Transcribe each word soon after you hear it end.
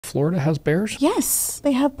Florida has bears? Yes,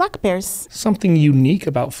 they have black bears. Something unique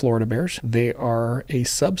about Florida bears. They are a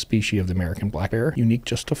subspecies of the American black bear, unique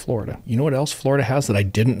just to Florida. You know what else Florida has that I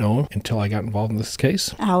didn't know until I got involved in this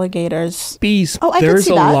case? Alligators. Bees. Oh, I can There's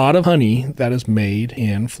see a that. lot of honey that is made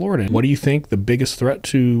in Florida. What do you think the biggest threat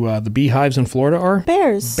to the beehives in Florida are?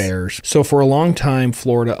 Bears. Bears. So for a long time,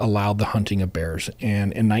 Florida allowed the hunting of bears.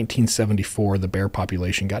 And in 1974, the bear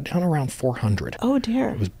population got down around 400. Oh, dear.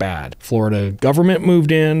 It was bad. Florida government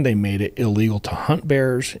moved in. They made it illegal to hunt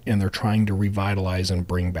bears, and they're trying to revitalize and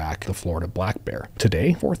bring back the Florida black bear.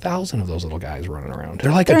 Today, 4,000 of those little guys running around.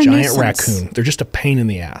 They're like a giant raccoon. They're just a pain in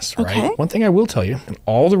the ass, right? Okay. One thing I will tell you, in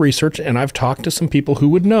all the research, and I've talked to some people who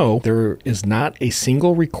would know, there is not a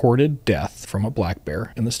single recorded death from a black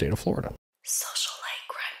bear in the state of Florida. Social